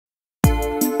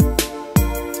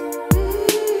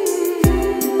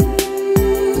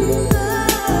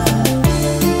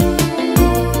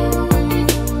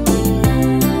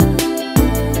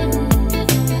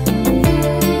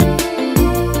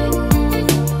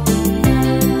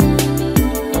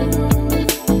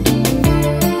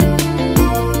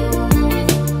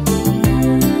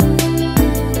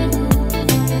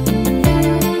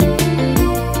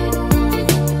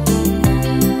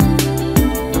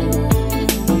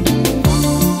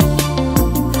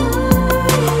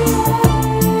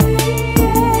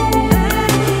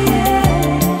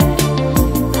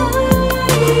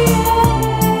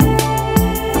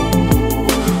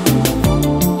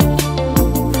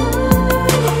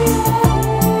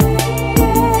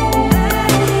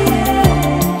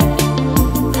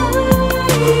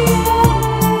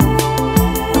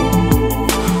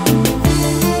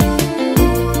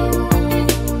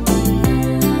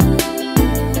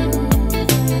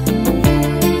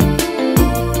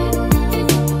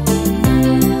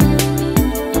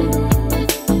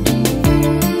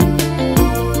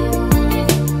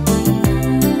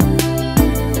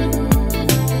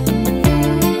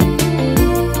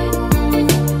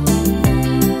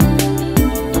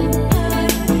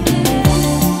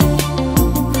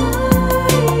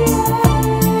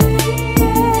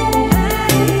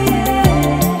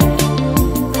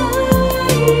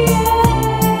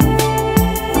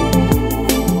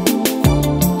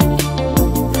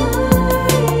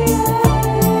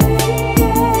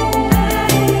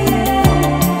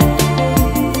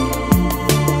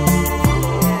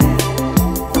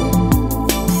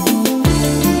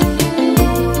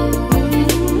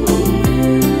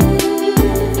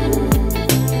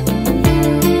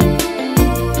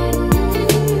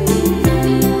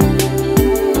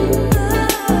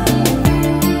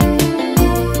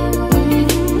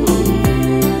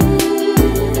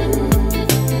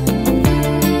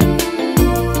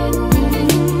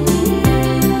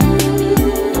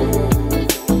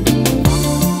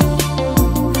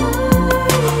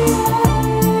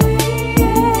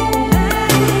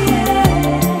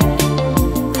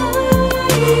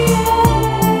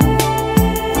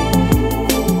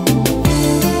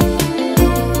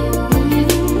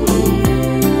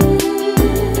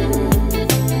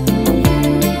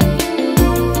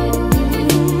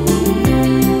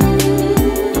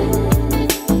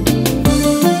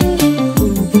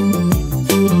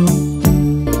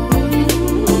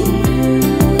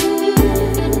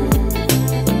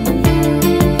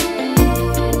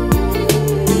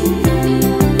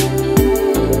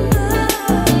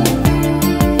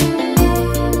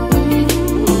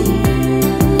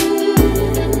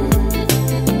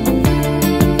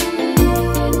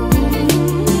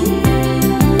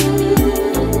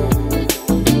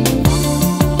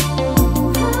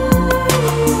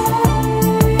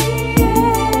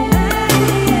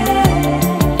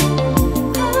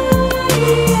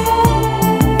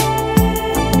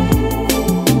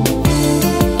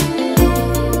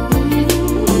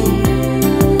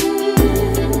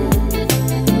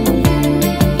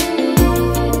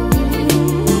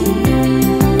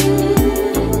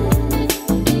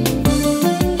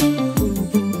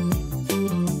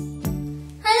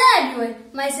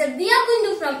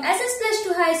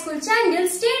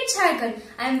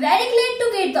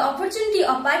fortunate to get the opportunity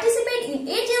of participating in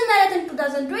ATL Marathon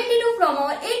 2022 from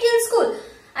our ATL school.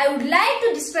 I would like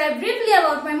to describe briefly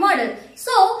about my model.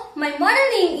 So, my model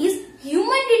name is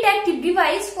Human Detective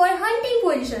Device for Hunting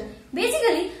Position.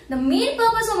 Basically, the main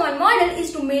purpose of my model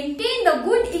is to maintain the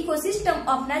good ecosystem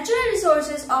of natural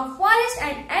resources of forest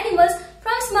and animals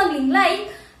from smuggling like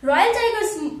royal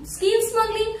tiger skin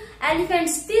smuggling, elephant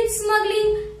teeth smuggling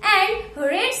and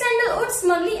red sandalwood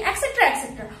smuggling, etc.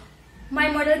 etc. My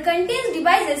model contains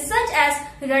devices such as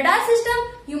radar system,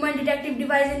 human detective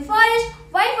device in forest,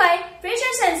 Wi-Fi,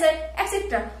 pressure sensor,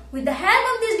 etc. With the help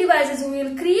of these devices, we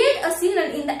will create a signal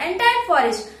in the entire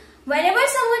forest. Whenever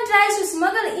someone tries to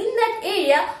smuggle in that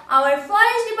area, our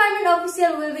forest department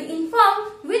official will be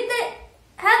informed with the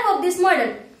help of this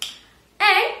model.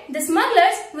 And the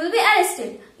smugglers will be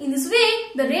arrested. In this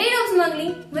way, the rate of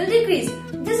smuggling will decrease.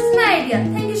 This is my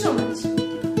idea.